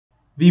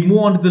We move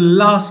on to the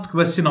last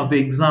question of the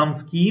exam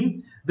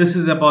scheme. This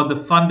is about the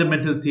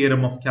fundamental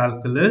theorem of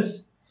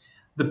calculus.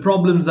 The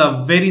problems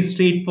are very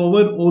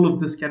straightforward. All of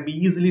this can be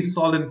easily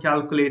solved in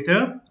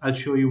calculator. I'll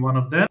show you one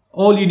of them.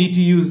 All you need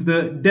to use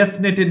the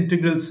definite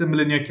integral symbol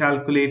in your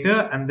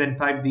calculator and then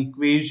type the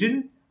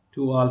equation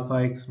 2 alpha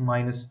x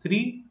minus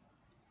 3.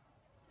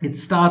 It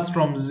starts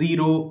from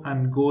 0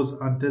 and goes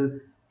until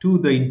to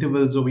the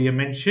intervals over here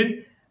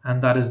mentioned, and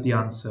that is the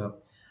answer.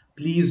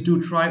 Please do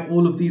try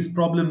all of these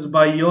problems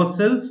by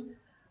yourselves,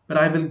 but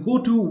I will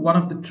go to one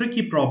of the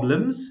tricky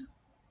problems.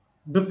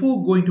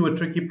 Before going to a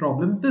tricky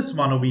problem, this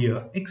one over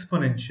here,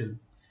 exponential.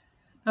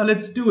 Now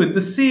let's do it.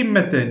 The same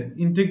method,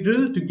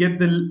 integral. To get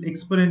the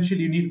exponential,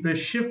 you need to press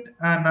shift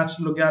and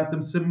natural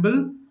logarithm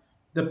symbol.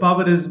 The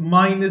power is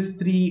minus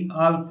 3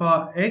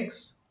 alpha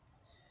x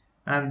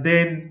and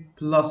then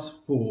plus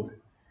 4.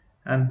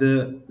 And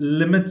the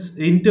limits,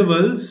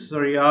 intervals,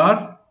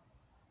 are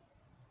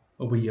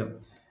over here.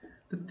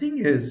 The thing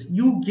is,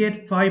 you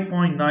get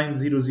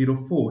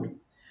 5.9004.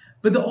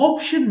 But the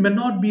option may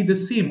not be the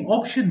same.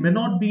 Option may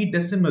not be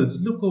decimals.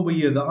 Look over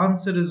here. The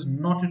answer is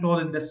not at all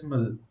in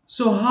decimal.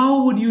 So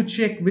how would you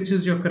check which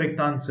is your correct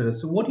answer?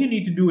 So what you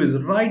need to do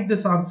is write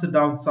this answer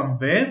down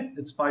somewhere.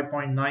 It's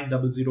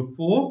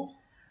 5.9004.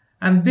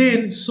 And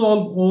then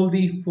solve all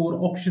the 4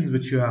 options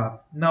which you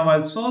have. Now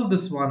I'll solve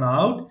this one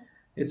out.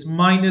 It's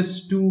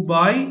minus 2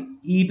 by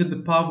e to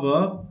the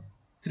power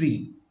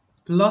 3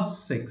 plus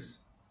 6.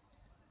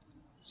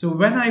 So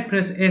when I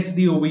press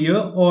SD over here,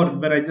 or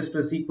when I just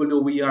press equal to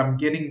over here, I'm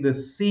getting the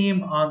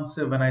same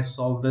answer when I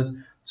solve this.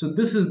 So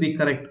this is the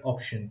correct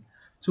option.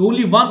 So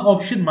only one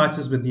option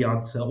matches with the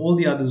answer. All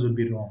the others will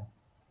be wrong.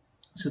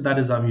 So that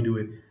is how you do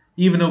it.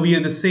 Even over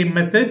here, the same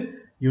method,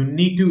 you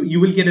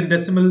will get in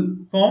decimal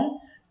form.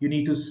 You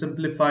need to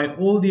simplify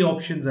all the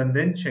options and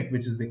then check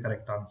which is the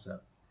correct answer.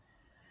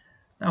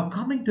 Now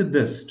coming to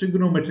this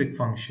trigonometric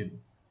function.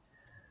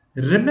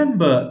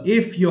 Remember,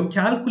 if your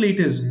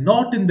calculator is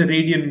not in the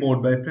radian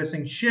mode, by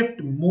pressing shift,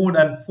 mode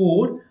and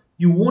 4,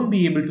 you won't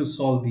be able to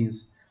solve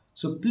these.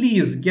 So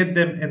please get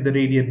them in the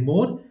radian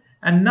mode,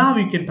 and now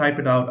you can type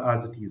it out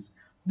as it is.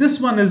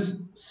 This one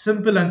is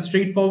simple and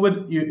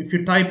straightforward. If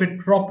you type it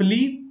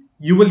properly,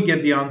 you will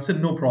get the answer,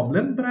 no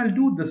problem, but I'll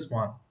do this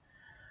one.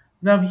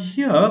 Now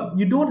here,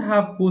 you don't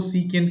have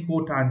cosecant,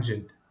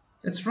 cotangent.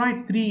 Let's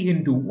write 3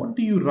 into. What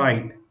do you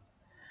write?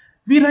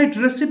 We write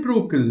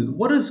reciprocal.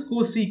 What is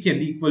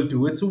cosecant equal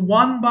to? It's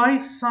 1 by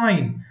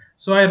sine.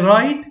 So I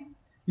write,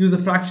 use the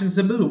fraction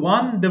symbol,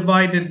 1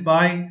 divided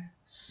by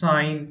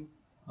sine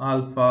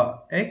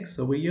alpha x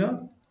over here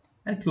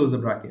and close the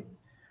bracket.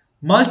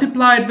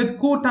 Multiplied with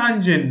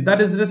cotangent,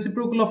 that is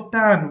reciprocal of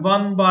tan,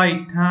 1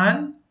 by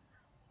tan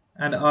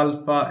and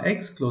alpha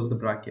x, close the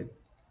bracket.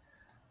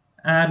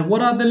 And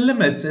what are the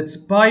limits? It's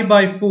pi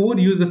by 4,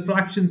 use the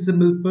fraction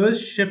symbol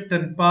first, shift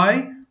and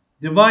pi.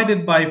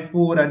 Divided by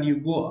 4 and you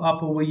go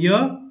up over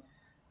here,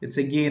 it's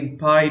again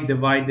pi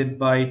divided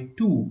by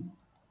 2.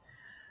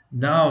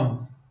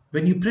 Now,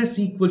 when you press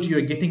equal to,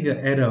 you're getting an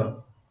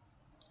error.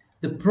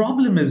 The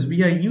problem is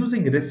we are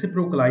using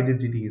reciprocal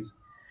identities.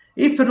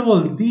 If at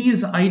all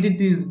these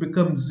identities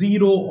become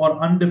 0 or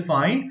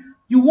undefined,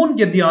 you won't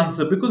get the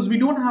answer because we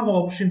don't have an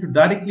option to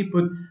directly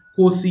put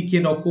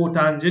cosecant or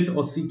cotangent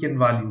or secant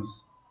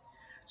values.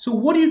 So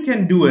what you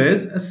can do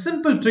is, a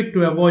simple trick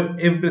to avoid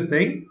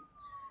everything,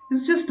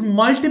 is just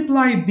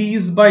multiply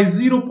these by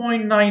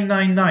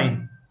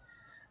 0.999.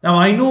 Now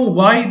I know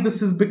why this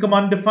has become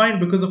undefined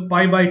because of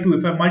pi by 2.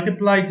 If I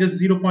multiply just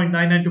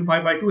 0.99 to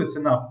pi by 2, it's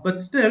enough. But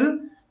still,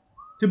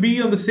 to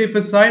be on the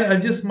safer side,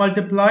 I'll just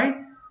multiply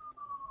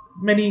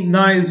many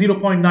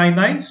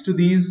 0.99s to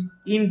these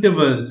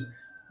intervals.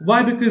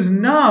 Why? Because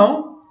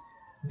now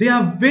they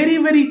are very,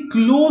 very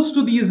close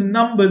to these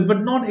numbers,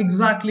 but not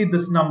exactly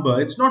this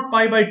number. It's not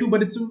pi by 2,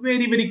 but it's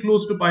very, very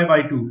close to pi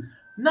by 2.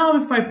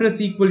 Now if I press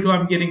equal to,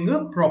 I'm getting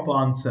a proper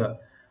answer.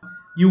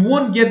 You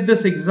won't get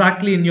this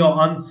exactly in your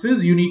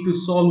answers. You need to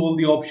solve all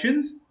the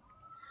options.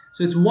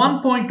 So it's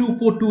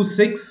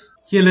 1.2426.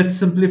 Here let's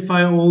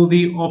simplify all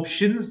the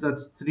options.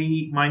 That's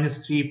 3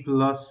 minus 3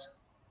 plus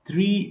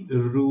 3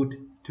 root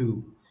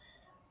 2.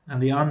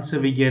 And the answer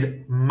we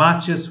get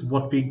matches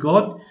what we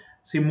got.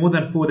 See, more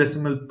than 4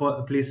 decimal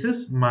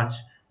places match.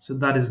 So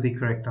that is the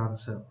correct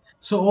answer.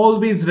 So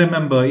always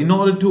remember, in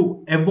order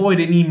to avoid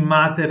any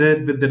math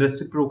error with the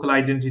reciprocal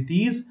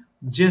identities,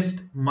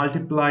 just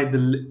multiply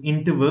the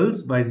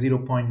intervals by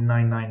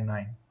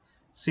 0.999.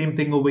 Same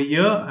thing over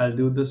here. I'll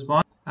do this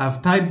one.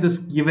 I've typed this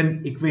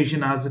given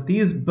equation as it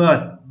is,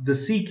 but the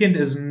secant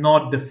is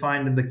not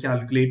defined in the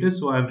calculator.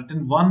 So I've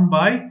written 1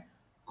 by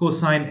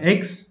cosine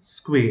x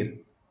square.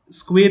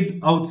 Squared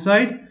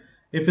outside.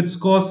 If it's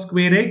cos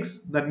square x,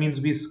 that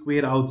means we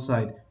square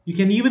outside. You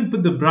can even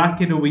put the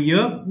bracket over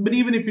here, but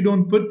even if you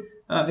don't put,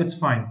 it's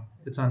fine.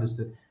 It's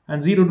understood.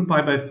 And 0 to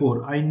pi by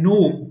 4. I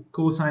know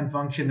cosine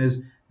function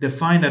is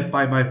defined at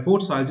pi by 4,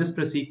 so I'll just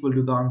press equal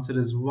to, the answer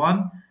is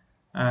 1.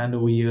 And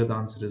over here, the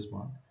answer is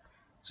 1.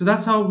 So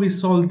that's how we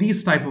solve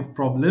these type of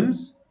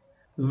problems.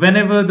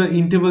 Whenever the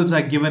intervals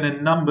are given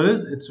in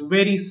numbers, it's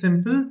very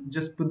simple.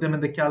 Just put them in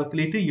the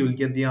calculator, you'll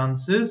get the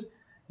answers.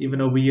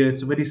 Even over here,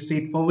 it's very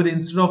straightforward.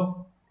 Instead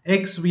of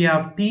x, we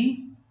have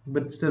t,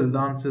 but still the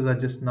answers are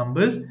just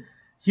numbers.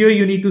 Here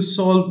you need to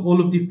solve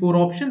all of the four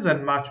options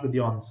and match with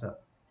your answer.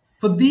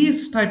 For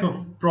these type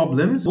of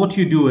problems, what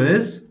you do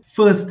is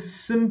first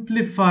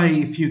simplify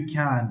if you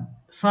can.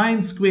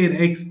 Sine square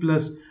x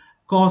plus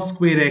cos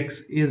square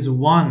x is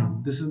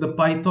 1. This is the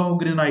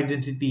Pythagorean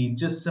identity.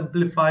 Just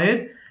simplify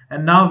it.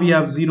 And now we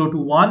have 0 to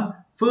 1.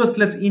 First,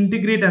 let's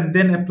integrate and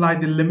then apply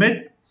the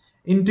limit.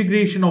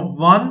 Integration of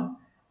 1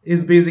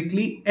 is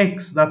basically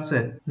x. That's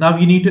it. Now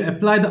you need to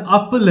apply the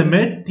upper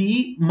limit,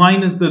 t,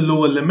 minus the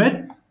lower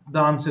limit.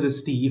 The answer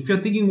is t. If you're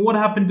thinking what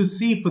happened to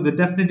c, for the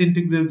definite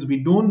integrals we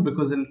don't,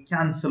 because it'll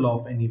cancel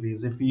off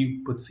anyways if we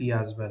put c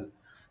as well.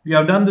 We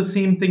have done the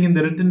same thing in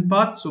the written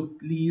part, so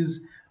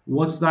please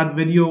watch that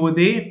video over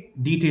there.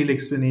 Detailed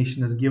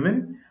explanation is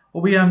given.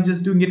 Over here I'm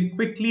just doing it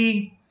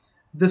quickly.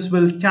 This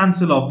will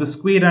cancel off. The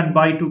square and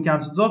by 2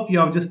 cancels off. You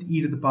have just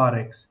e to the power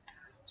x.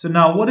 So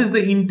now what is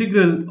the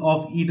integral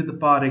of e to the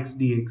power x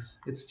dx?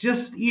 It's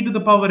just e to the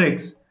power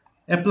x.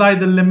 Apply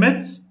the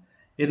limits.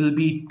 It'll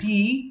be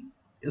e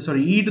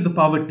to the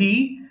power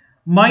t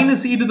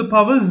minus e to the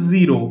power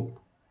 0.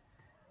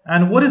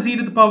 And what is e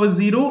to the power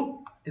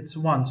 0? It's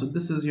 1. So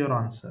this is your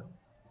answer.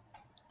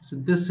 So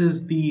this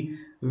is the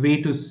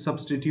way to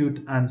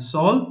substitute and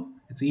solve.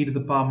 It's e to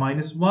the power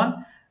minus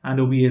 1, and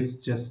over here it's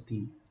just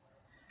t.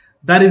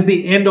 That is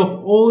the end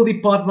of all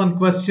the part 1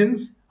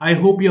 questions. I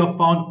hope you have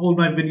found all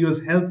my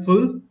videos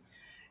helpful.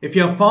 If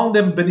you have found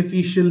them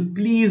beneficial,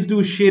 please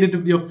do share it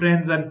with your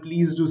friends and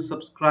please do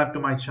subscribe to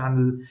my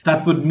channel.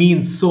 That would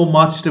mean so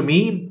much to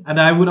me, and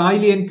I would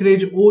highly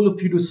encourage all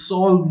of you to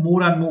solve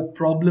more and more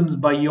problems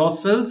by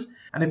yourselves.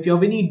 And if you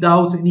have any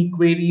doubts, any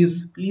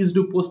queries, please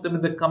do post them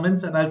in the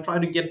comments and I'll try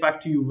to get back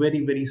to you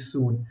very, very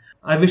soon.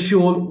 I wish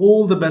you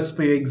all the best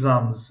for your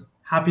exams.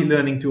 Happy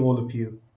learning to all of you.